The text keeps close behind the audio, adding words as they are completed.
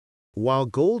While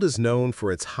gold is known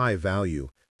for its high value,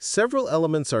 several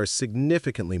elements are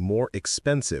significantly more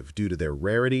expensive due to their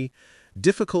rarity,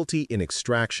 difficulty in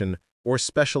extraction, or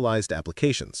specialized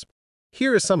applications.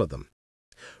 Here are some of them.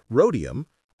 Rhodium,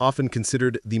 often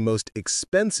considered the most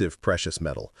expensive precious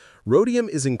metal, rhodium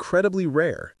is incredibly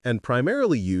rare and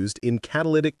primarily used in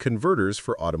catalytic converters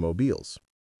for automobiles.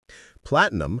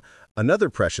 Platinum, another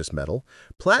precious metal,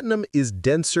 platinum is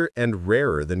denser and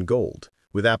rarer than gold,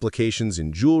 with applications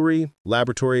in jewelry,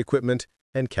 laboratory equipment,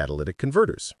 and catalytic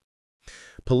converters.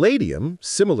 Palladium,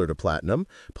 similar to platinum,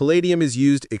 palladium is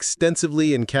used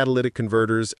extensively in catalytic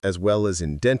converters as well as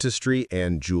in dentistry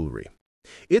and jewelry.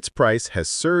 Its price has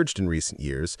surged in recent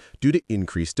years due to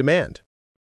increased demand.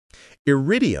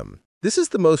 Iridium, this is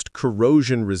the most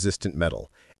corrosion-resistant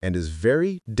metal and is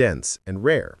very dense and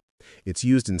rare. It's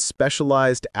used in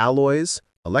specialized alloys,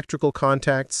 electrical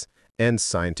contacts, and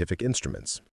scientific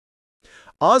instruments.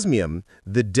 Osmium,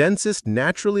 the densest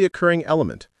naturally occurring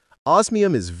element.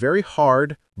 Osmium is very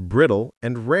hard, brittle,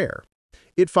 and rare.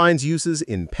 It finds uses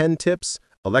in pen tips,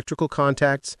 electrical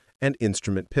contacts, and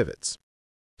instrument pivots.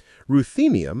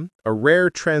 Ruthenium, a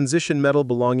rare transition metal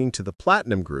belonging to the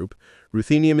platinum group,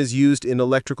 ruthenium is used in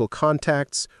electrical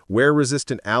contacts,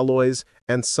 wear-resistant alloys,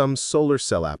 and some solar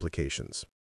cell applications.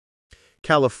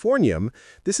 Californium,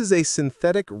 this is a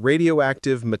synthetic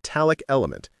radioactive metallic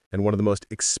element and one of the most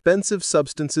expensive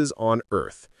substances on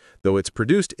Earth, though it's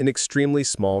produced in extremely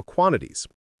small quantities.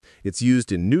 It's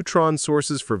used in neutron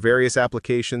sources for various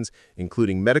applications,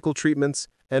 including medical treatments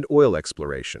and oil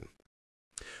exploration.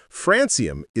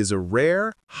 Francium is a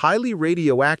rare, highly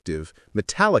radioactive,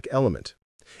 metallic element.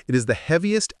 It is the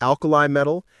heaviest alkali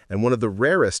metal and one of the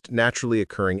rarest naturally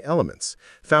occurring elements,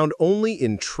 found only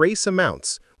in trace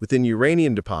amounts within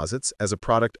uranium deposits as a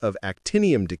product of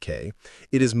actinium decay.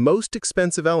 It is most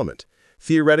expensive element,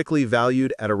 theoretically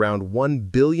valued at around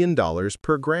 $1 billion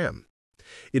per gram.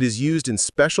 It is used in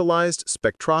specialized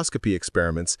spectroscopy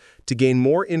experiments to gain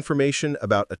more information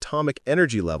about atomic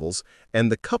energy levels and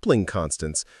the coupling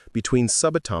constants between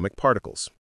subatomic particles.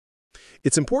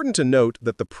 It's important to note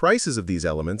that the prices of these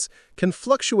elements can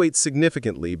fluctuate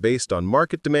significantly based on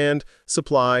market demand,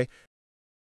 supply,